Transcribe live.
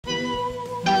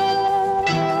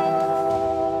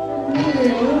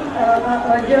evening,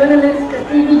 a journalist, a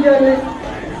TV journalist,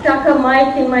 stuck a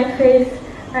mic in my face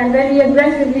and very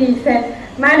aggressively said,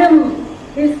 "Madam,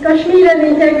 is Kashmir an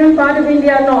integral part of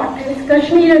India or not? Is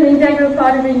Kashmir an integral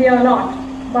part of India or not?"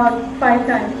 About 5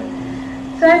 times.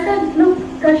 So I said, look,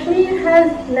 Kashmir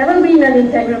has never been an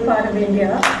integral part of India.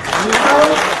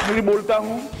 Kashmiri बोलता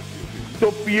हूँ तो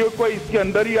PO को इसके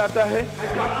अंदर ही आता है।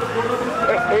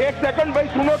 एक second भाई,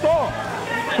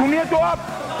 सुनिए तो आप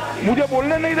मुझे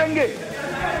बोलने नहीं देंगे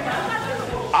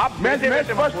आप। मैं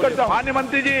स्पष्ट करता हूँ माननीय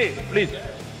मंत्री जी प्लीज।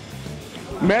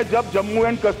 मैं जब जम्मू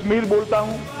एंड कश्मीर बोलता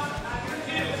हूँ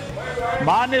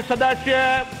माननीय सदस्य,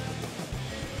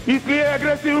 इसलिए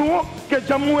एग्रेसिव हूँ कि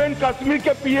जम्मू एंड कश्मीर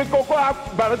के पीएको को आप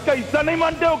भारत का हिस्सा नहीं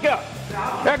मानते हो क्या?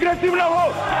 एग्रेसिव ना हो,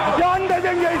 जान दे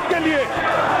देंगे इसके लिए।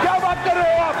 क्या बात कर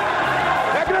रहे हो आप?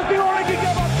 एग्रेसिव होने की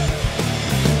क्या बात?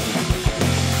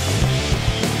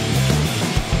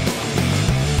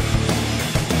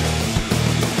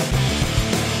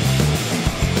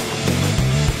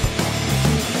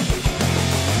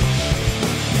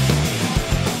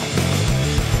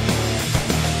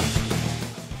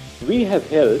 We have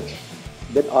held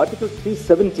that Article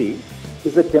 370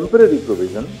 is a temporary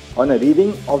provision on a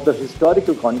reading of the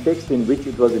historical context in which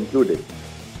it was included.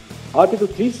 Article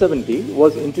 370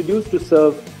 was introduced to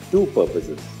serve two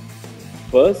purposes.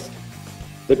 First,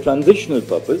 the transitional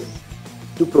purpose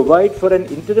to provide for an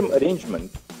interim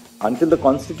arrangement until the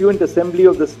Constituent Assembly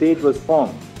of the state was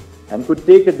formed and could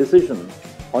take a decision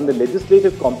on the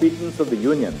legislative competence of the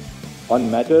Union on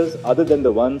matters other than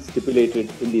the ones stipulated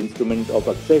in the instrument of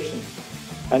accession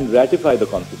and ratify the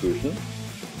Constitution.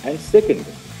 And second,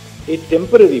 a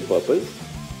temporary purpose,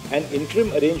 an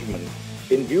interim arrangement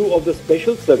in view of the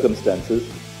special circumstances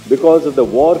because of the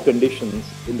war conditions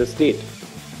in the state.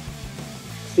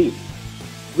 See,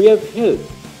 we have held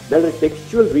that a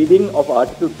textual reading of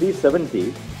Article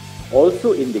 370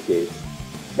 also indicates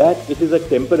that it is a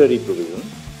temporary provision.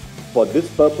 For this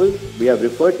purpose, we have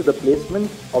referred to the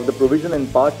placement of the provision in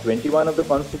Part 21 of the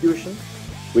Constitution,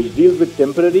 which deals with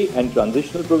temporary and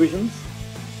transitional provisions,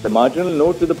 the marginal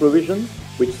note to the provision,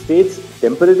 which states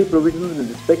temporary provisions in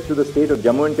respect to the state of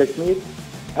Jammu and Kashmir,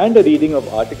 and a reading of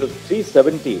Articles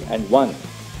 370 and 1,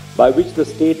 by which the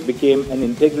state became an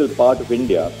integral part of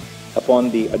India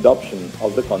upon the adoption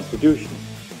of the Constitution.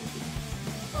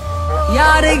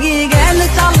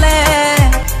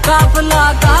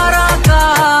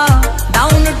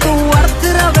 down to earth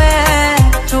rave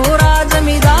chora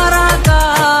zamidara ka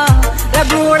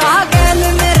raghoda gel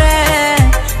mere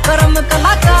karam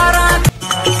kalakara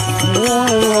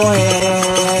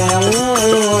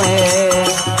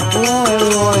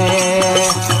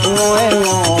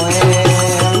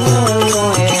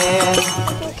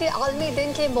के आलमी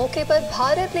दिन के मौके पर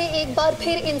भारत ने एक बार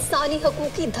फिर इंसानी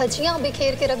हकूक़ की धज्जियां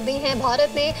बिखेर के रख दी हैं।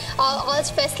 भारत ने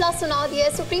आज फैसला सुना दिया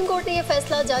है, सुप्रीम कोर्ट ने यह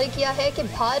फैसला जारी किया है कि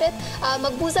भारत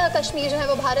मकबूजा कश्मीर जो है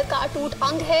वो भारत का अटूट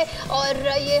अंग है और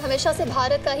ये हमेशा से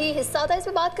भारत का ही हिस्सा था। इस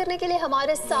पर बात करने के लिए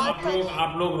हमारे साथ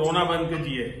आप लोग रोना बंद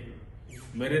कीजिए,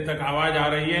 मेरे तक आवाज आ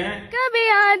रही है। कभी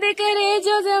याद करे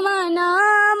जो जमाना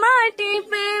माटी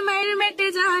पे मर मिट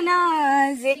जाना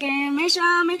जिक्र में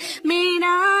शामिल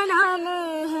मेरा नाम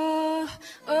हो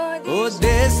ओ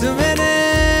देश मेरे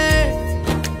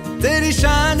तेरी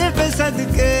शान पे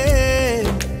सदके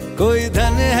कोई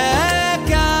धन है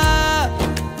क्या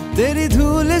तेरी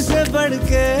धूल से बढ़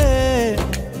के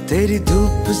तेरी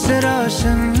धूप से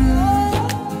रोशन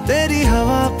तेरी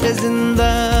हवा पे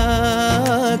जिंदा